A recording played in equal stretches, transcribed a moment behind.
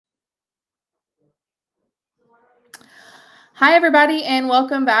Hi, everybody, and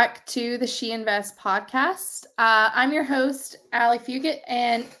welcome back to the She Invest podcast. I'm your host, Allie Fugit,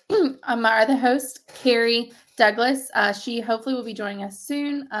 and my other host, Carrie Douglas. She hopefully will be joining us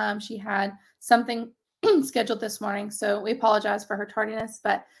soon. She had something scheduled this morning, so we apologize for her tardiness,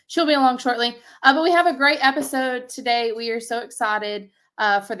 but she'll be along shortly. But we have a great episode today. We are so excited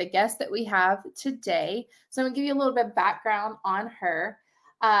for the guest that we have today. So I'm going to give you a little bit of background on her.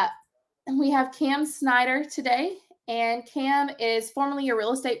 We have Cam Snyder today. And Cam is formerly a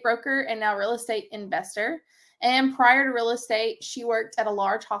real estate broker and now real estate investor. And prior to real estate, she worked at a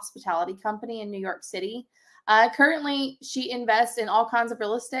large hospitality company in New York City. Currently, she invests in all kinds of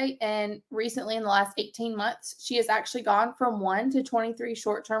real estate. And recently, in the last 18 months, she has actually gone from 1 to 23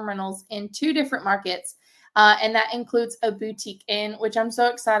 short-term rentals in 2 different markets. And that includes a boutique inn, which I'm so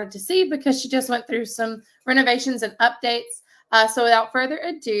excited to see because she just went through some renovations and updates. So without further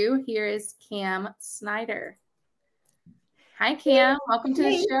ado, here is Cam Snyder. Hi, Cam. Welcome to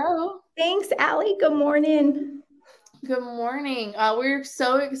the show. Thanks, Allie. Good morning. Good morning. We're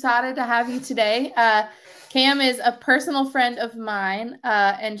so excited to have you today. Cam is a personal friend of mine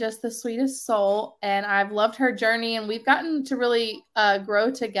and just the sweetest soul. And I've loved her journey. And we've gotten to really grow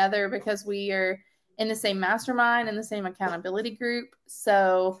together because we are in the same mastermind and the same accountability group.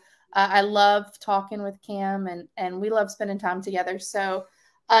 So I love talking with Cam and we love spending time together. So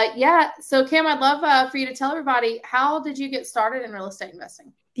So Cam, I'd love for you to tell everybody, how did you get started in real estate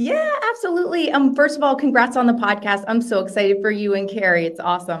investing? Yeah, absolutely. First of all, congrats on the podcast. I'm so excited for you and Carrie. It's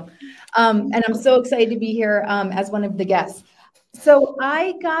awesome. And I'm so excited to be here as one of the guests. So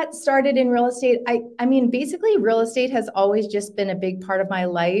I got started in real estate. I mean, basically real estate has always just been a big part of my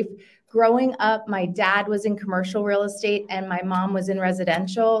life. Growing up, my dad was in commercial real estate and my mom was in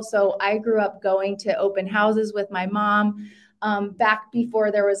residential. So I grew up going to open houses with my mom. Back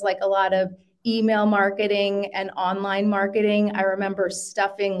before there was like a lot of email marketing and online marketing, I remember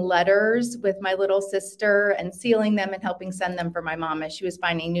stuffing letters with my little sister and sealing them and helping send them for my mom as she was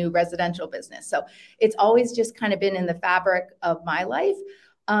finding new residential business. So it's always just kind of been in the fabric of my life.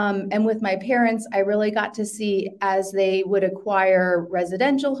 And with my parents, I really got to see as they would acquire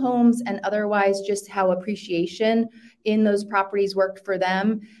residential homes and otherwise just how appreciation in those properties worked for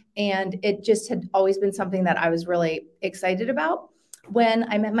them. And it just had always been something that I was really excited about. When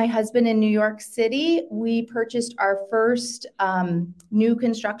I met my husband in New York City, we purchased our first new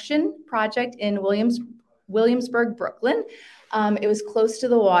construction project in Williamsburg, Brooklyn. It was close to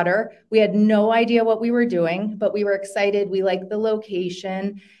the water. We had no idea what we were doing, but we were excited. We liked the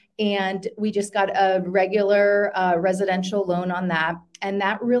location. And we just got a regular residential loan on that. And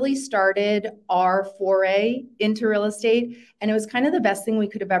that really started our foray into real estate. And it was kind of the best thing we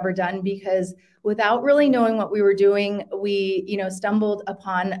could have ever done because without really knowing what we were doing, we, stumbled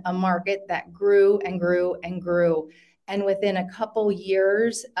upon a market that grew and grew and grew. And within a couple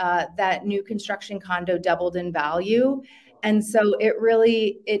years, that new construction condo doubled in value. And so it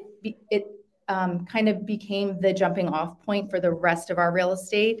really, kind of became the jumping off point for the rest of our real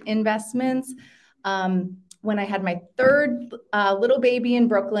estate investments. When I had my third little baby in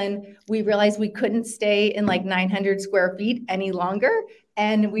Brooklyn, we realized we couldn't stay in like 900 square feet any longer.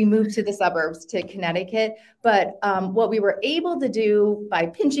 And we moved to the suburbs to Connecticut. But what we were able to do by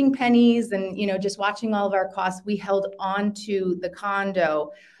pinching pennies and, just watching all of our costs, we held on to the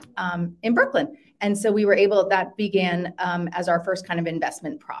condo in Brooklyn. And so we were able, that began as our first kind of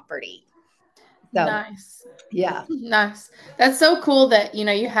investment property. So, nice. Yeah. Nice. That's so cool that,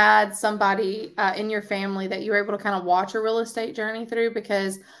 you had somebody in your family that you were able to kind of watch a real estate journey through,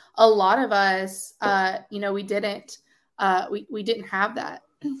 because a lot of us, we didn't have that.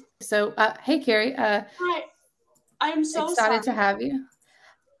 So, hey, Carrie. Hi. I'm so excited to have you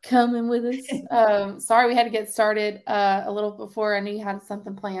coming with us. Sorry, we had to get started a little before. I knew you had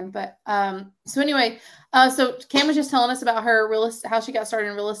something planned, but so anyway, so Cam was just telling us about her how she got started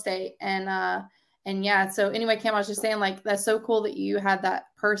in real estate, and yeah. So anyway, Cam, I was just saying, like, that's so cool that you had that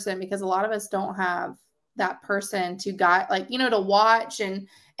person, because a lot of us don't have that person to guide, like, to watch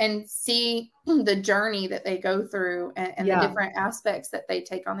and see the journey that they go through and the different aspects that they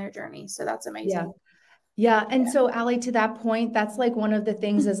take on their journey. So that's amazing. Yeah. And so, Allie, to that point, that's like one of the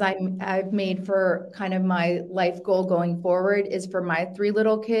things as I've made for kind of my life goal going forward is for my 3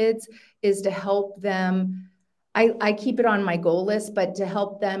 little kids is to help them. I keep it on my goal list, but to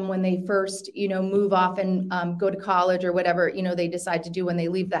help them when they first, move off and go to college or whatever, they decide to do when they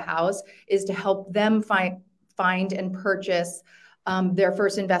leave the house, is to help them find and purchase their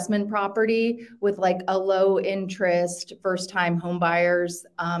first investment property with like a low interest first time home buyers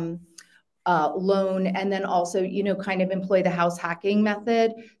loan, and then also, kind of employ the house hacking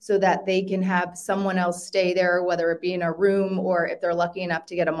method so that they can have someone else stay there, whether it be in a room or if they're lucky enough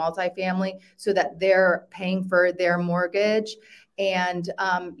to get a multifamily, so that they're paying for their mortgage. And,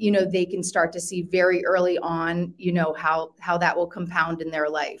 they can start to see very early on, how that will compound in their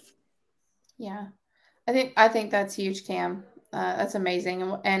life. Yeah. I think that's huge, Cam. That's amazing,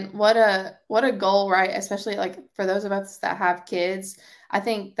 and what a goal, right? Especially like for those of us that have kids. I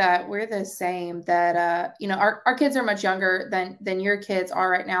think that we're the same. That our kids are much younger than your kids are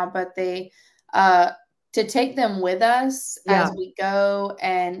right now, but they to take them with us as we go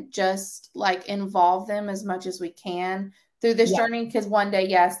and just like involve them as much as we can through this journey. Because one day,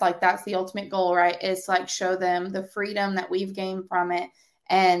 yes, like that's the ultimate goal, right? It's like show them the freedom that we've gained from it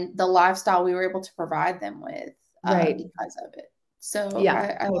and the lifestyle we were able to provide them with because of it. So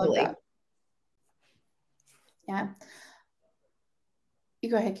I love that. Yeah. You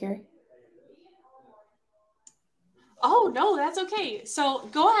go ahead, Carrie. Oh, no, that's okay. So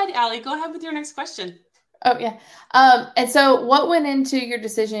go ahead, Allie. Go ahead with your next question. Oh, yeah. And so what went into your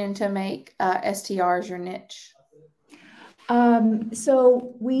decision to make STRs your niche?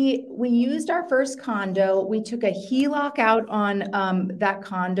 So we used our first condo. We took a HELOC out on that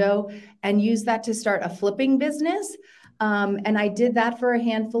condo and used that to start a flipping business. And I did that for a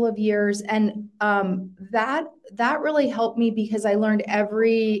handful of years. And that really helped me because I learned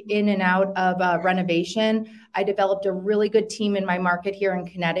every in and out of renovation. I developed a really good team in my market here in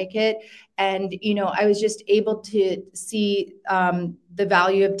Connecticut. And, I was just able to see the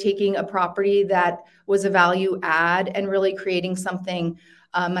value of taking a property that was a value add and really creating something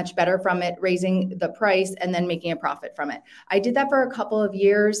much better from it, raising the price and then making a profit from it. I did that for a couple of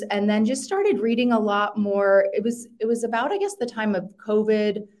years and then just started reading a lot more. It was about, I guess, the time of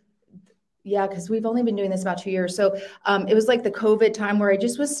COVID. Yeah, because we've only been doing this about 2 years. So it was like the COVID time where I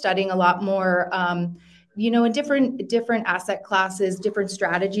just was studying a lot more, in different asset classes, different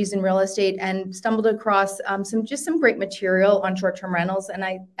strategies in real estate, and stumbled across some great material on short-term rentals. And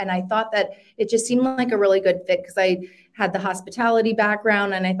I thought that it just seemed like a really good fit because I had the hospitality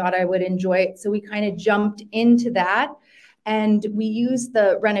background and I thought I would enjoy it. So we kind of jumped into that, and we used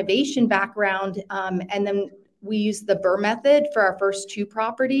the renovation background, and then we used the BRRRR method for our first 2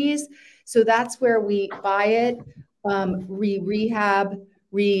 properties. So that's where we buy it, rehab,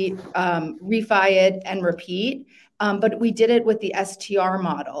 refi it, and repeat. But we did it with the STR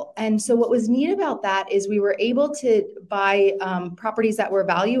model. And so what was neat about that is we were able to buy properties that were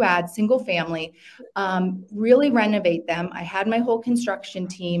value add, single family, really renovate them. I had my whole construction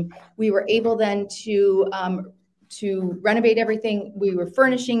team. We were able then to renovate everything. We were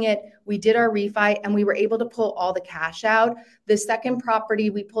furnishing it. We did our refi and we were able to pull all the cash out. The second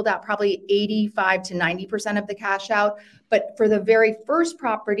property, we pulled out probably 85 to 90% of the cash out. But for the very first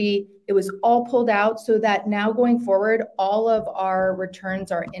property, it was all pulled out so that now going forward, all of our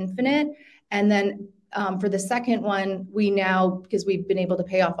returns are infinite. And then for the second one, because we've been able to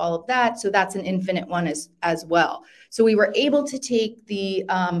pay off all of that, so that's an infinite one as well. So we were able to take the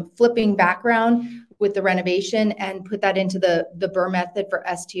flipping background with the renovation and put that into the BRRRR method for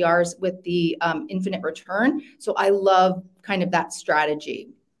STRs with the infinite return. So I love kind of that strategy.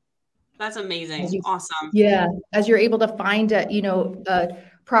 That's amazing. Awesome. Yeah. As you're able to find a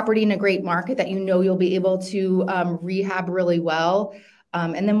property in a great market that you'll be able to rehab really well.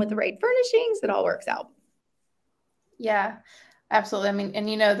 And then with the right furnishings, it all works out. Yeah, absolutely. I mean,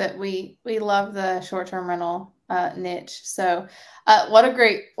 and that we love the short-term rental niche. So what a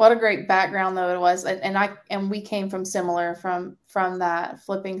great background though it was. And we came from similar from that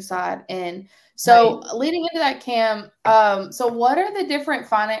flipping side. And so leading into that, Cam, so what are the different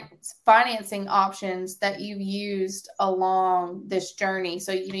financing options that you've used along this journey?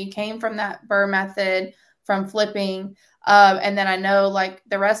 So, you came from that BRRRR method from flipping. And then I know like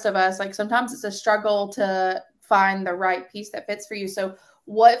the rest of us, like sometimes it's a struggle to find the right piece that fits for you. So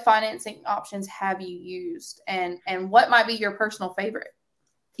what financing options have you used and what might be your personal favorite?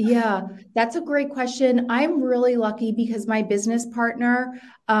 Yeah, that's a great question. I'm really lucky because my business partner,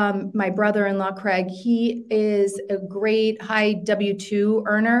 my brother-in-law, Craig, he is a great high W-2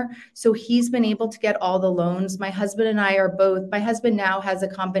 earner. So he's been able to get all the loans. My husband and I are both, my husband now has a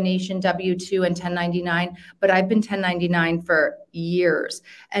combination W-2 and 1099, but I've been 1099 for years.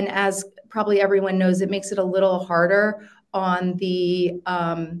 And as probably everyone knows, it makes it a little harder on the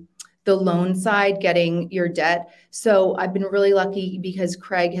loan side, getting your debt. So I've been really lucky because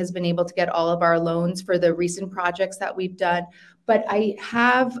Craig has been able to get all of our loans for the recent projects that we've done. But I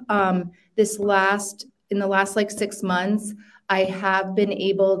have in the last like 6 months, I have been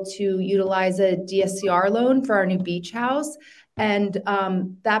able to utilize a DSCR loan for our new beach house. And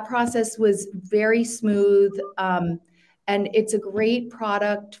that process was very smooth. And it's a great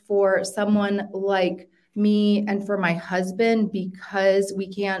product for someone like me and for my husband, because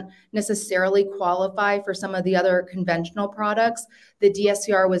we can't necessarily qualify for some of the other conventional products. The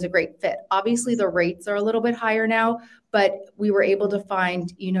DSCR was a great fit. Obviously, the rates are a little bit higher now, but we were able to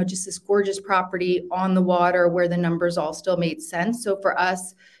find, just this gorgeous property on the water where the numbers all still made sense. So for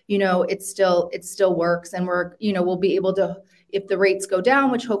us, it still works, and we'll be able to, if the rates go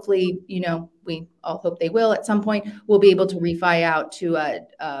down, which hopefully, we all hope they will at some point, we'll be able to refi out to a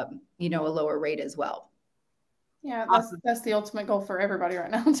lower rate as well. Yeah, that's the ultimate goal for everybody right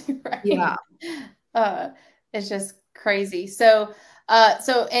now too, right? Yeah. It's just crazy. So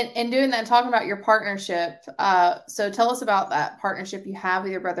in doing that and talking about your partnership, so tell us about that partnership you have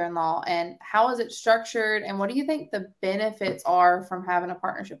with your brother-in-law, and how is it structured, and what do you think the benefits are from having a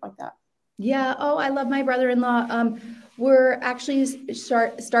partnership like that? Yeah. Oh, I love my brother-in-law. We're actually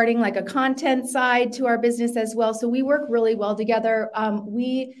starting like a content side to our business as well. So we work really well together.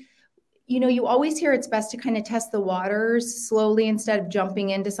 You always hear it's best to kind of test the waters slowly instead of jumping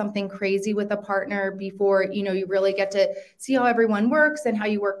into something crazy with a partner before, you really get to see how everyone works and how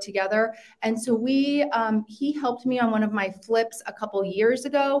you work together. And so he helped me on one of my flips a couple years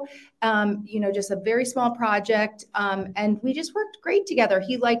ago, just a very small project. And we just worked great together.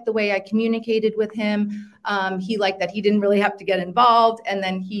 He liked the way I communicated with him. He liked that he didn't really have to get involved. And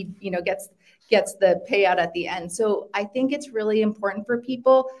then he, gets the payout at the end. So I think it's really important for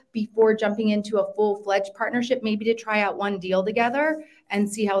people before jumping into a full-fledged partnership, maybe to try out one deal together and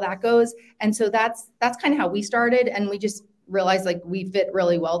see how that goes. And so that's kind of how we started. And we just realized like we fit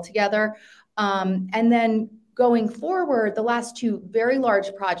really well together. And then going forward, the last two very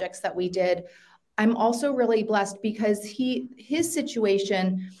large projects that we did, I'm also really blessed because his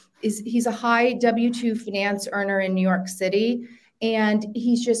situation is he's a high W-2 finance earner in New York City. And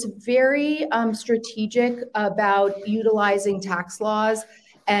he's just very strategic about utilizing tax laws.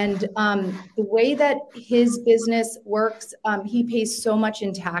 And the way that his business works, he pays so much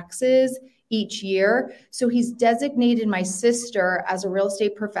in taxes each year. So he's designated my sister as a real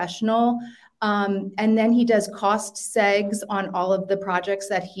estate professional. And then he does cost segs on all of the projects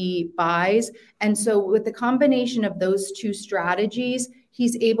that he buys. And so with the combination of those two strategies,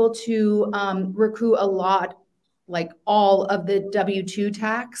 he's able to recoup a lot, like all of the W-2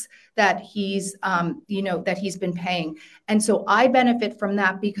 tax that he's been paying. And so I benefit from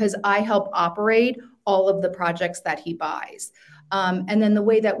that because I help operate all of the projects that he buys. And then the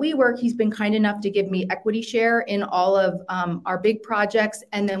way that we work, he's been kind enough to give me equity share in all of our big projects.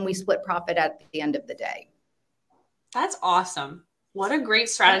 And then we split profit at the end of the day. That's awesome. What a great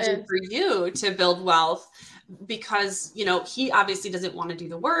strategy for you to build wealth, because, he obviously doesn't want to do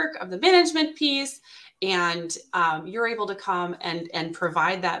the work of the management piece. And you're able to come and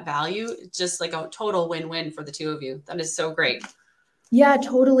provide that value, just like a total win-win for the two of you. That is so great. Yeah,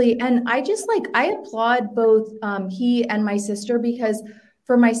 totally. And I applaud both he and my sister, because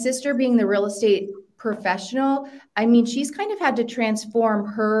for my sister being the real estate professional, I mean, she's kind of had to transform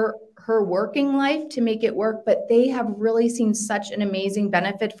her working life to make it work, but they have really seen such an amazing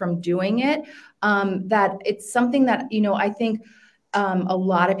benefit from doing it, that it's something that, I think a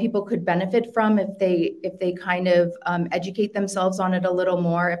lot of people could benefit from if they kind of educate themselves on it a little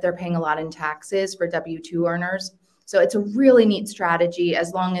more, if they're paying a lot in taxes for W-2 earners. So it's a really neat strategy,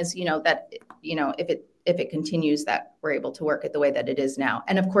 as long as, if it continues, that we're able to work it the way that it is now.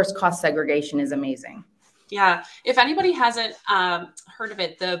 And of course, cost segregation is amazing. Yeah. If anybody hasn't heard of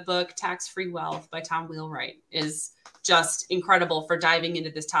it, the book Tax-Free Wealth by Tom Wheelwright is just incredible for diving into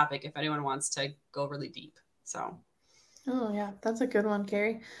this topic if anyone wants to go really deep. So. Oh yeah, that's a good one,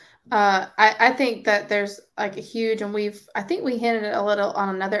 Carrie. I think that there's like a huge, and I think we hinted it a little on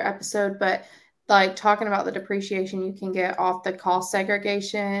another episode, but like talking about the depreciation you can get off the cost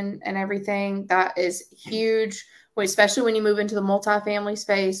segregation and everything, that is huge, especially when you move into the multifamily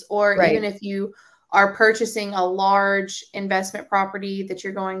space, or Right. Even if you are purchasing a large investment property that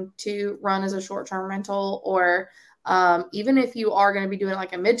you're going to run as a short-term rental, or even if you are going to be doing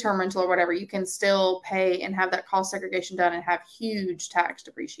like a midterm rental or whatever, you can still pay and have that cost segregation done and have huge tax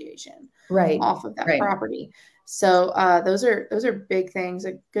depreciation off of that property. So those are big things,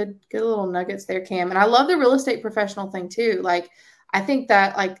 a good little nuggets there, Cam. And I love the real estate professional thing too. Like, I think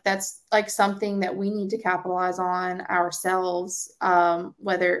that like that's like something that we need to capitalize on ourselves,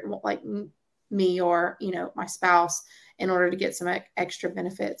 whether like me or my spouse, in order to get some extra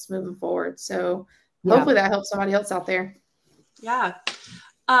benefits moving forward. So hopefully that helps somebody else out there. Yeah.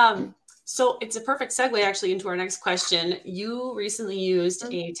 So it's a perfect segue actually into our next question. You recently used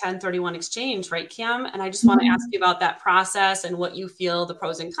a 1031 exchange, right, Cam? And I just want to ask you about that process and what you feel the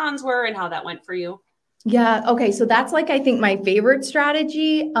pros and cons were and how that went for you. Yeah. Okay. So that's like, I think my favorite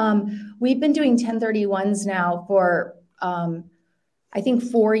strategy. We've been doing 1031s now for, I think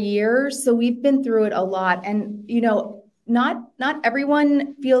 4 years. So we've been through it a lot, and, not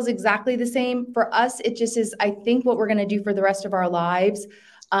everyone feels exactly the same. For us, it just is, I think, what we're going to do for the rest of our lives.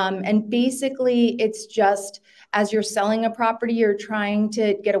 And basically it's just, as you're selling a property, you're trying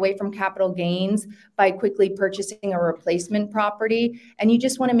to get away from capital gains by quickly purchasing a replacement property. And you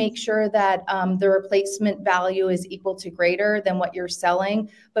just want to make sure that the replacement value is equal to greater than what you're selling.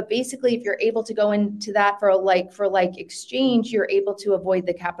 But basically, if you're able to go into that for a like exchange, you're able to avoid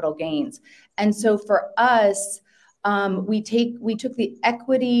the capital gains. And so for us, we took the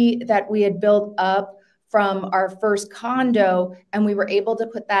equity that we had built up from our first condo, and we were able to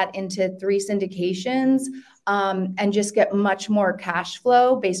put that into 3 syndications, and just get much more cash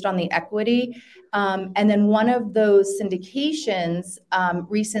flow based on the equity. And then one of those syndications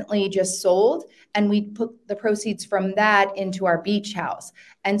recently just sold, and we put the proceeds from that into our beach house.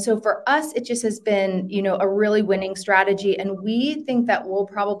 And so for us, it just has been, a really winning strategy. And we think that we'll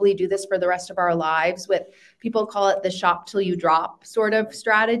probably do this for the rest of our lives. With, people call it the shop till you drop sort of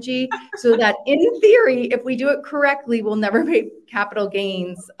strategy. So that in theory, if we do it correctly, we'll never pay capital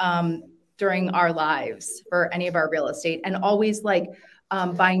gains during our lives for any of our real estate, and always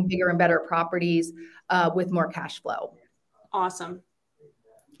buying bigger and better properties with more cash flow. Awesome.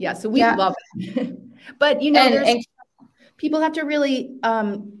 Yeah. So we love it. But, there's people have to really,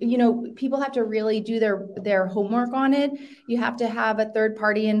 do their homework on it. You have to have a third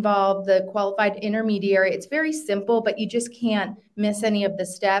party involved, the qualified intermediary. It's very simple, but you just can't miss any of the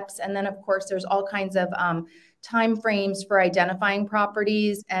steps. And then, of course, there's all kinds of time frames for identifying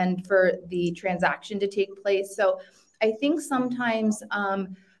properties and for the transaction to take place. So I think sometimes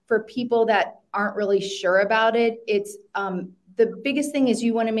for people that aren't really sure about it, it's the biggest thing is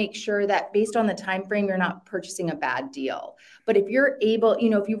you want to make sure that based on the time frame, you're not purchasing a bad deal. But if you're able,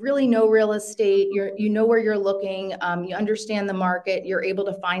 if you really know real estate, you know where you're looking, you understand the market, you're able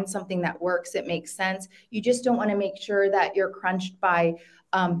to find something that works, it makes sense. You just don't want to make sure that you're crunched by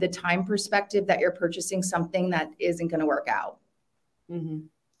the time perspective, that you're purchasing something that isn't going to work out. Mm-hmm.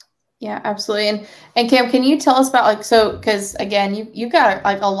 Yeah, absolutely. And Cam, can you tell us about because again, you've got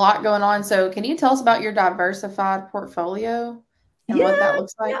a lot going on. So can you tell us about your diversified portfolio and what that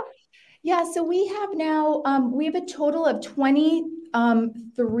looks like? Yeah. So we have now, we have a total of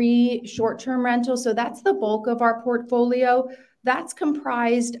 23 short-term rentals. So that's the bulk of our portfolio. That's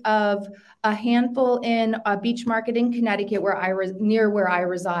comprised of a handful in a beach market in Connecticut, near where I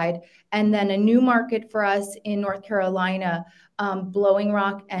reside, and then a new market for us in North Carolina, Blowing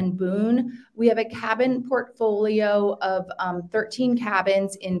Rock and Boone. We have a cabin portfolio of 13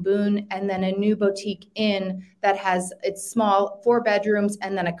 cabins in Boone, and then a new boutique inn that it's small, 4 bedrooms,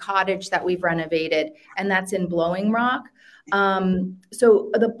 and then a cottage that we've renovated, and that's in Blowing Rock. So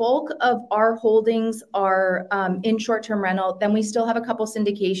the bulk of our holdings are in short-term rental. Then we still have a couple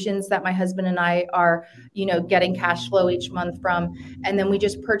syndications that my husband and I are, getting cash flow each month from. And then we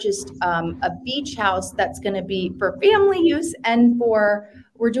just purchased a beach house that's going to be for family use, and we're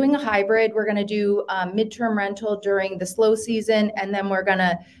doing a hybrid. We're going to do midterm rental during the slow season, and then we're going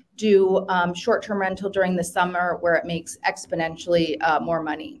to do short-term rental during the summer, where it makes exponentially more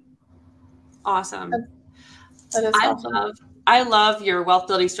money. Awesome. That is awesome. I love your wealth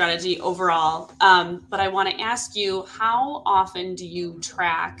building strategy overall. But I want to ask you, how often do you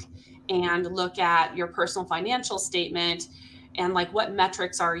track and look at your personal financial statement, and what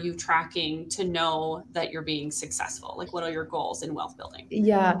metrics are you tracking to know that you're being successful? What are your goals in wealth building?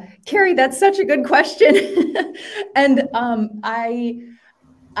 Yeah, Carrie, that's such a good question. And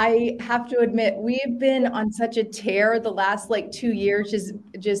I have to admit, we've been on such a tear the last 2 years,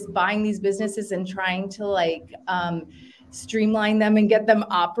 just buying these businesses and trying to streamline them and get them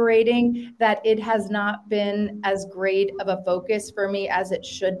operating, that it has not been as great of a focus for me as it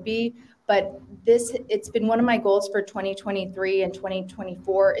should be. But it's been one of my goals for 2023 and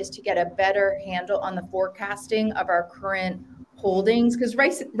 2024 is to get a better handle on the forecasting of our current holdings. Because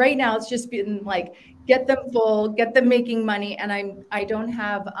right now it's just been get them full, get them making money. And I don't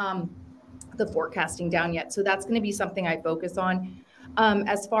have the forecasting down yet. So that's going to be something I focus on.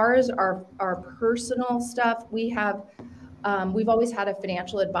 As far as our personal stuff, we've always had a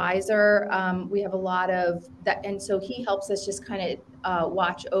financial advisor. We have a lot of that. And so he helps us just kind of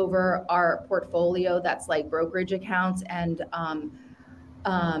watch over our portfolio. That's brokerage accounts and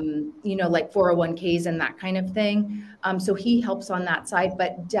like 401ks and that kind of thing. So he helps on that side,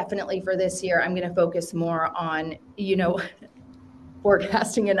 but definitely for this year, I'm going to focus more on,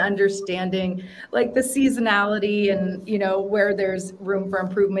 forecasting and understanding like the seasonality and, where there's room for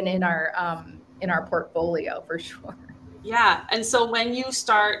improvement in our portfolio for sure. Yeah. And so when you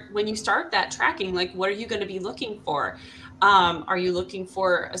start that tracking, like what are you going to be looking for? Are you looking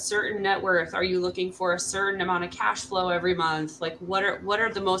for a certain net worth? Are you looking for a certain amount of cash flow every month? Like what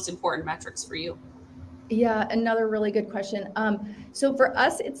are the most important metrics for you? Yeah, another really good question. So for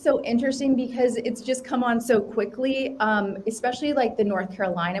us, it's so interesting because it's just come on so quickly, especially like the North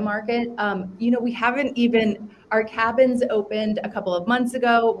Carolina market. We haven't even, our cabins opened a couple of months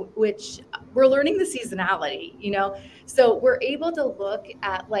ago, which we're learning the seasonality, So we're able to look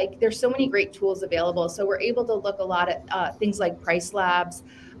at there's so many great tools available. So we're able to look a lot at things like price labs.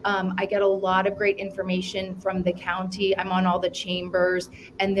 I get a lot of great information from the county. I'm on all the chambers,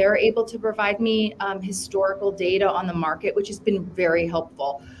 and they're able to provide me historical data on the market, which has been very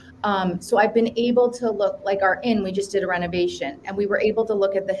helpful. So I've been able to look, like our inn, we just did a renovation, and we were able to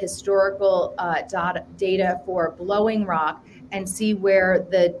look at the historical data for Blowing Rock and see where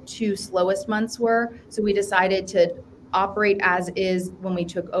the 2 slowest months were. So we decided to operate as is when we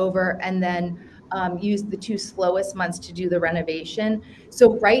took over, and then use the 2 slowest months to do the renovation.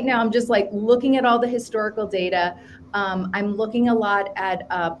 So right now I'm just looking at all the historical data. I'm looking a lot at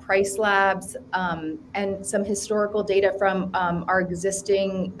price labs and some historical data from our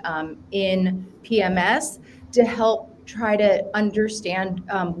existing in PMS to help try to understand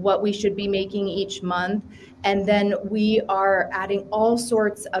what we should be making each month. And then we are adding all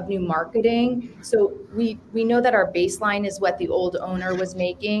sorts of new marketing. So we know that our baseline is what the old owner was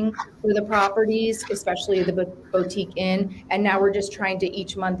making for the properties, especially the boutique inn. And now we're just trying to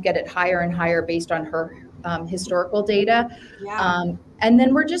each month get it higher and higher based on her historical data. Yeah. And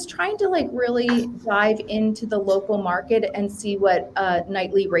then we're just trying to really dive into the local market and see what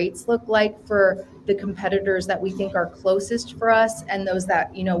nightly rates look like for the competitors that we think are closest for us and those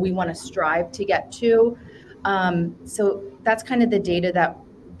that, we want to strive to get to. So that's kind of the data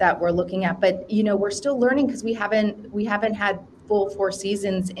that we're looking at, but we're still learning because we haven't had full 4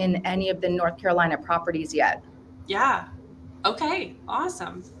 seasons in any of the North Carolina properties yet. Yeah. Okay.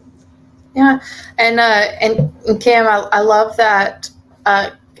 Awesome. Yeah. And Cam, I love that,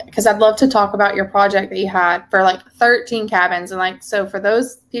 because I'd love to talk about your project that you had for 13 cabins. And so for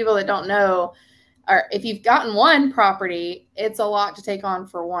those people that don't know, or if you've gotten one property, it's a lot to take on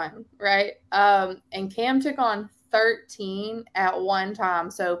for one, right? And Cam took on 13 at one time.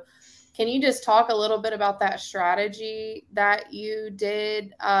 So can you just talk a little bit about that strategy that you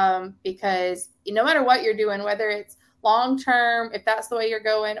did? Because no matter what you're doing, whether it's long-term, if that's the way you're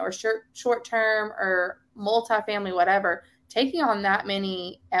going, or short-term or multifamily, whatever, taking on that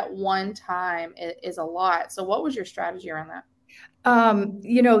many at one time is a lot. So what was your strategy around that?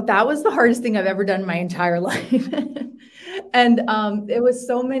 That was the hardest thing I've ever done in my entire life. And it was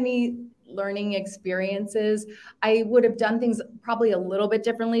so many learning experiences. I would have done things probably a little bit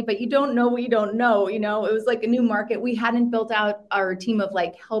differently, but you don't know what you don't know. It was like a new market. We hadn't built out our team of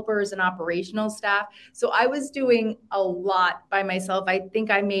helpers and operational staff. So I was doing a lot by myself. I think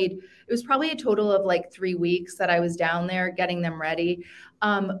it was probably a total of 3 weeks that I was down there getting them ready.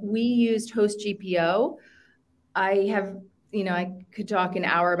 We used Host GPO. I could talk an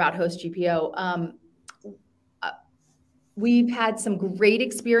hour about Host GPO. We've had some great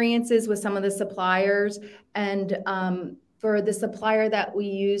experiences with some of the suppliers, and for the supplier that we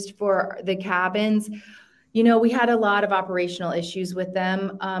used for the cabins, we had a lot of operational issues with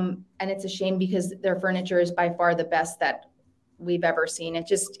them, and it's a shame because their furniture is by far the best that we've ever seen. It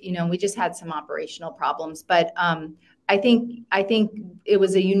just, we just had some operational problems, but I think it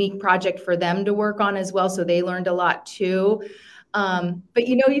was a unique project for them to work on as well, so they learned a lot too. But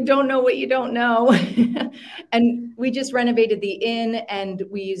you don't know what you don't know. And we just renovated the inn, and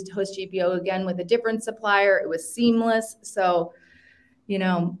we used Host GPO again with a different supplier. It was seamless. So, if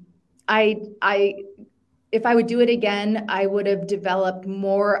I would do it again, I would have developed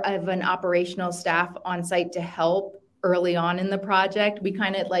more of an operational staff on site to help early on in the project. We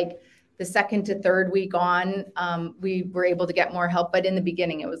kind of the second to third week on, we were able to get more help, but in the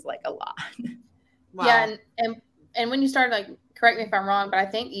beginning it was a lot. Wow. Yeah. And when you started, correct me if I'm wrong, but I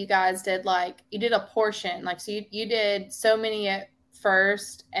think you guys did you did a portion, so you did so many at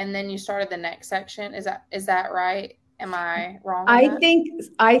first, and then you started the next section. Is that right? Am I wrong? I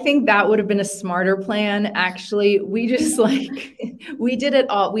think that would have been a smarter plan. Actually, we just we did it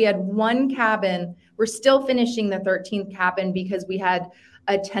all. We had one cabin. We're still finishing the 13th cabin because we had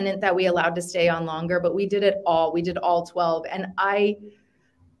a tenant that we allowed to stay on longer, but we did it all. We did all 12. And I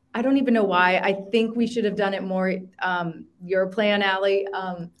I don't even know why. I think we should have done it more. Your plan, Allie.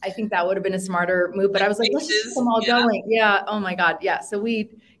 I think that would have been a smarter move, but I was like, let's just keep them all going. Yeah. Oh my God. Yeah. So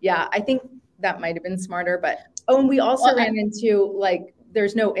I think that might've been smarter, but, and we also ran into like,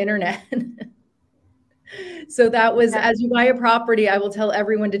 there's no internet. So that was, as you buy a property, I will tell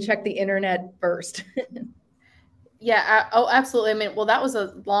everyone to check the internet first. Yeah. Absolutely. I mean, well, that was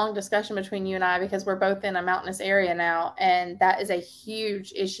a long discussion between you and I because we're both in a mountainous area now, and that is a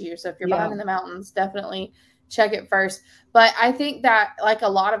huge issue. So if you're buying in the mountains, definitely check it first. But I think that like a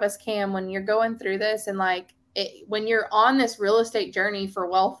lot of us can, when you're going through this and like when you're on this real estate journey for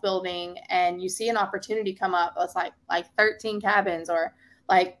wealth building and you see an opportunity come up, it's like 13 cabins or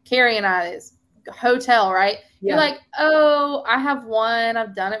like Carrie and I, this hotel, right? You're like, oh, I have one,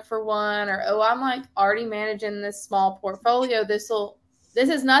 I've done it for one, or oh, I'm like already managing this small portfolio. This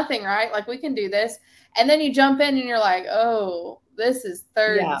is nothing, right? Like we can do this. And then you jump in and you're like, oh, this is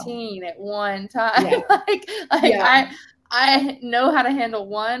 13 at one time. I know how to handle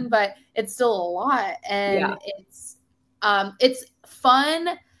one, but it's still a lot. And it's fun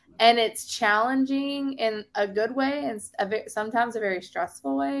and it's challenging in a good way and sometimes a very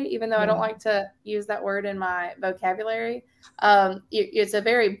stressful way, even though I don't like to use that word in my vocabulary. It's a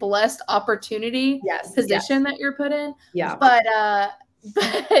very blessed opportunity position that you're put in. Yeah. But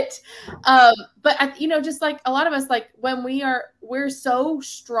you know, just like a lot of us, like when we're so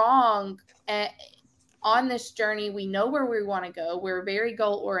strong on this journey, we know where we want to go. We're very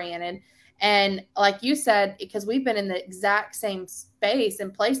goal oriented. And like you said, because we've been in the exact same space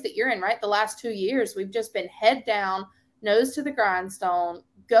and place that you're in, right? The last 2 years, we've just been head down, nose to the grindstone,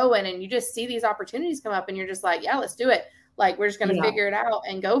 going, and you just see these opportunities come up and you're just like, yeah, let's do it. Like, we're just going to figure it out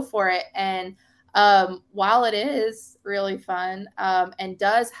and go for it. And while it is really fun and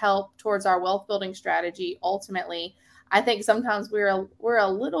does help towards our wealth building strategy, ultimately, I think sometimes we're a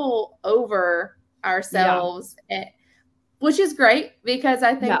little over ourselves, which is great because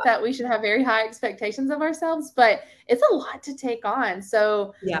I think that we should have very high expectations of ourselves, but it's a lot to take on.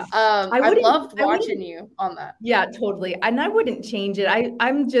 So I loved watching you on that. Yeah, totally. And I wouldn't change it.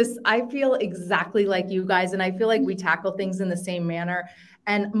 I feel exactly like you guys. And I feel like we tackle things in the same manner.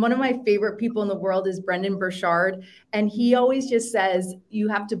 And one of my favorite people in the world is Brendan Burchard. And he always just says, you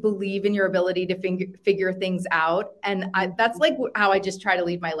have to believe in your ability to figure things out. And that's like how I just try to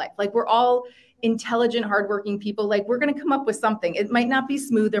lead my life. Like, we're all intelligent, hardworking people. Like, we're going to come up with something. It might not be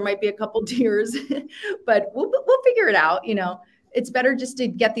smooth. There might be a couple tears, but we'll figure it out. You know, it's better just to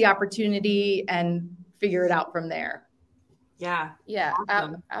get the opportunity and figure it out from there. Yeah.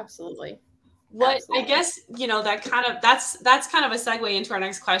 Awesome. Absolutely. I guess, you know, that's kind of a segue into our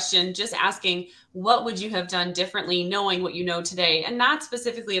next question, just asking, what would you have done differently knowing what you know today? And not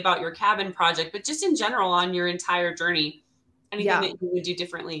specifically about your cabin project, but just in general on your entire journey, anything that you would do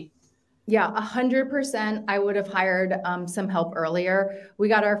differently? Yeah, 100%. I would have hired some help earlier. We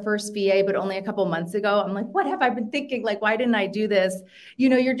got our first VA, but only a couple months ago. I'm like, what have I been thinking? Like, why didn't I do this? You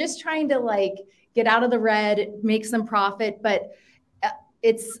know, you're just trying to like get out of the red, make some profit, but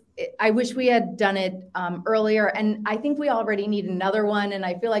I wish we had done it earlier. And I think we already need another one. And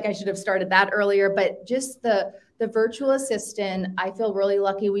I feel like I should have started that earlier, but just the virtual assistant, I feel really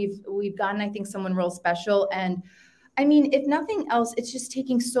lucky. We've gotten, I think, someone real special. And I mean, if nothing else, it's just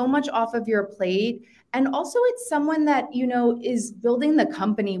taking so much off of your plate. And also it's someone that, you know, is building the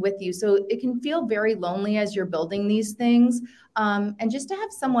company with you. So it can feel very lonely as you're building these things. And just to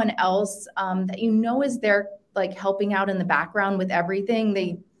have someone else that, you know, is there like helping out in the background with everything.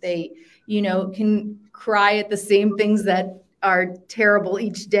 They, you know, can cry at the same things that are terrible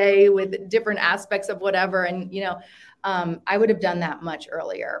each day with different aspects of whatever. And, you know, I would have done that much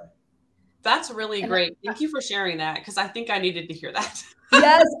earlier. That's really great. Thank you for sharing that, because I think I needed to hear that.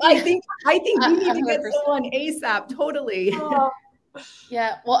 Yes, I think you need to get someone ASAP. Totally.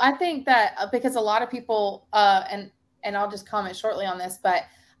 Yeah. Well, I think that because a lot of people, and I'll just comment shortly on this, but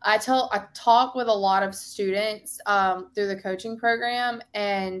I talk with a lot of students through the coaching program.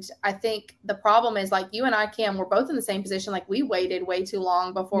 And I think the problem is, like you and I, Cam, we're both in the same position. Like, we waited way too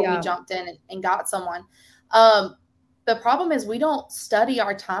long before we jumped in and got someone. The problem is we don't study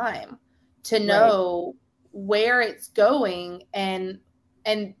our time to know where it's going and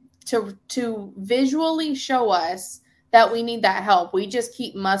to visually show us that we need that help. We just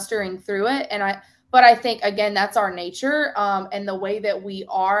keep mustering through it. But I think, again, that's our nature and the way that we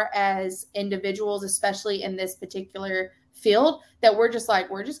are as individuals, especially in this particular field, that we're just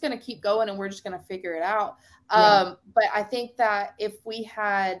going to keep going and we're just going to figure it out. But I think that if we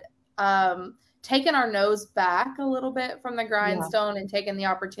had taken our nose back a little bit from the grindstone and taken the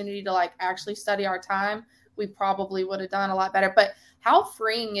opportunity to like actually study our time, we probably would have done a lot better. But how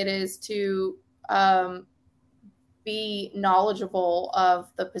freeing it is to be knowledgeable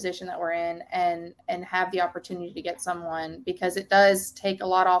of the position that we're in and have the opportunity to get someone, because it does take a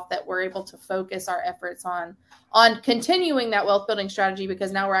lot off that we're able to focus our efforts on continuing that wealth building strategy,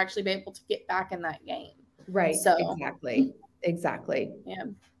 because now we're actually able to get back in that game. Right. So Exactly. Yeah.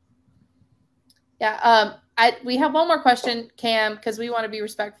 We have one more question, Cam, because we want to be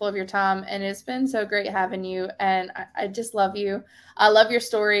respectful of your time, and it's been so great having you, and I just love you. I love your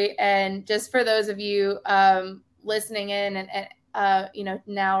story. And just for those of you listening in and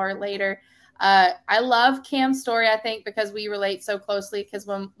now or later, I love Cam's story, I think, because we relate so closely, because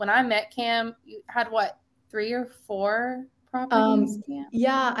when I met Cam, you had 3 or 4 properties, Cam?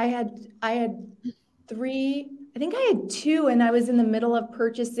 Yeah, I had 3. I think I had 2, and I was in the middle of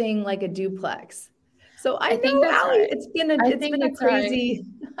purchasing like a duplex. So I think know, that's Allie, right. It's been a crazy.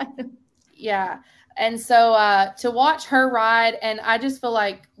 Right. Yeah. And so to watch her ride, and I just feel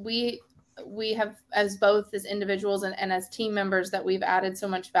like we have, as both as individuals and as team members, that we've added so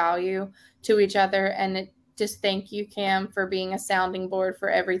much value to each other. And just thank you, Cam, for being a sounding board for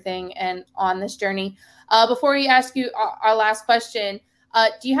everything and on this journey. Before we ask you our last question,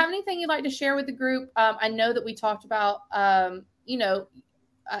 do you have anything you'd like to share with the group? I know that we talked about,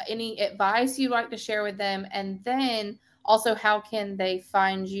 any advice you'd like to share with them, and then also how can they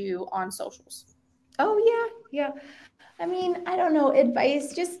find you on socials? Oh yeah. I mean, I don't know,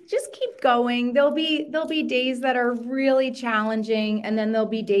 advice, just keep going. There'll be days that are really challenging, and then there'll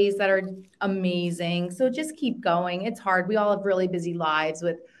be days that are amazing. So just keep going. It's hard. We all have really busy lives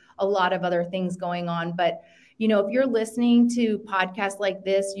with a lot of other things going on, but if you're listening to podcasts like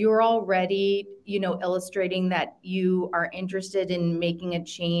this, you're already, illustrating that you are interested in making a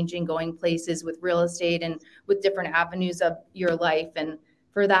change and going places with real estate and with different avenues of your life. And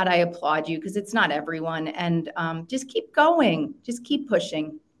for that, I applaud you, because it's not everyone. And just keep going. Just keep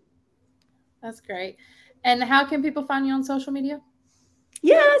pushing. That's great. And how can people find you on social media?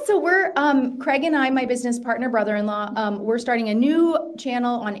 Yeah, so we're Craig and I, my business partner, brother-in-law, we're starting a new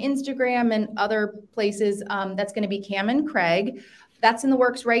channel on Instagram and other places. That's going to be Cam and Craig. That's in the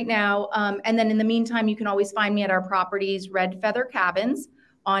works right now. And then in the meantime, you can always find me at our properties, Red Feather Cabins,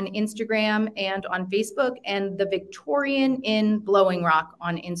 on Instagram and on Facebook, and the Victorian in Blowing Rock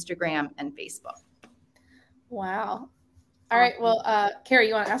on Instagram and Facebook. Wow. All right. Well, Carrie,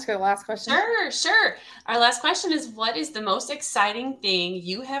 you want to ask her the last question? Sure. Our last question is, what is the most exciting thing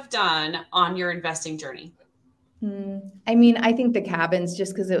you have done on your investing journey? I mean, I think the cabins,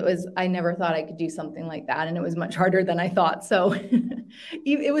 just because I never thought I could do something like that. And it was much harder than I thought. So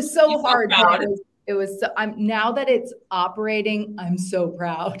it was so hard. It was so, now that it's operating, I'm so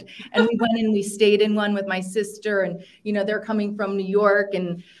proud. And we went and we stayed in one with my sister, and, they're coming from New York,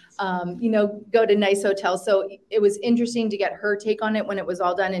 and, go to nice hotels. So it was interesting to get her take on it when it was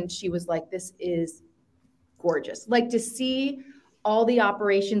all done. And she was like, this is gorgeous. Like, to see all the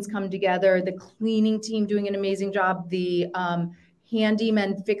operations come together, the cleaning team doing an amazing job, the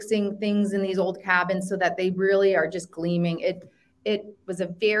handymen fixing things in these old cabins so that they really are just gleaming. It was a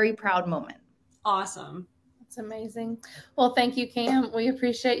very proud moment. Awesome. That's amazing. Well, thank you, Cam. We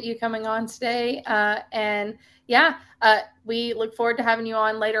appreciate you coming on today. We look forward to having you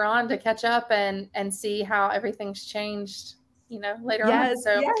on later on to catch up and see how everything's changed, later on.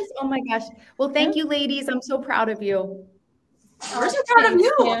 So, yes. Oh my gosh. Well, thank you, ladies. I'm so proud of you. We're so proud of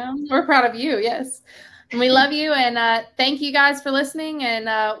you. Cam. We're proud of you. Yes. And we love you. And thank you guys for listening. And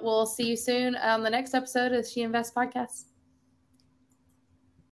we'll see you soon on the next episode of the She Invests podcast.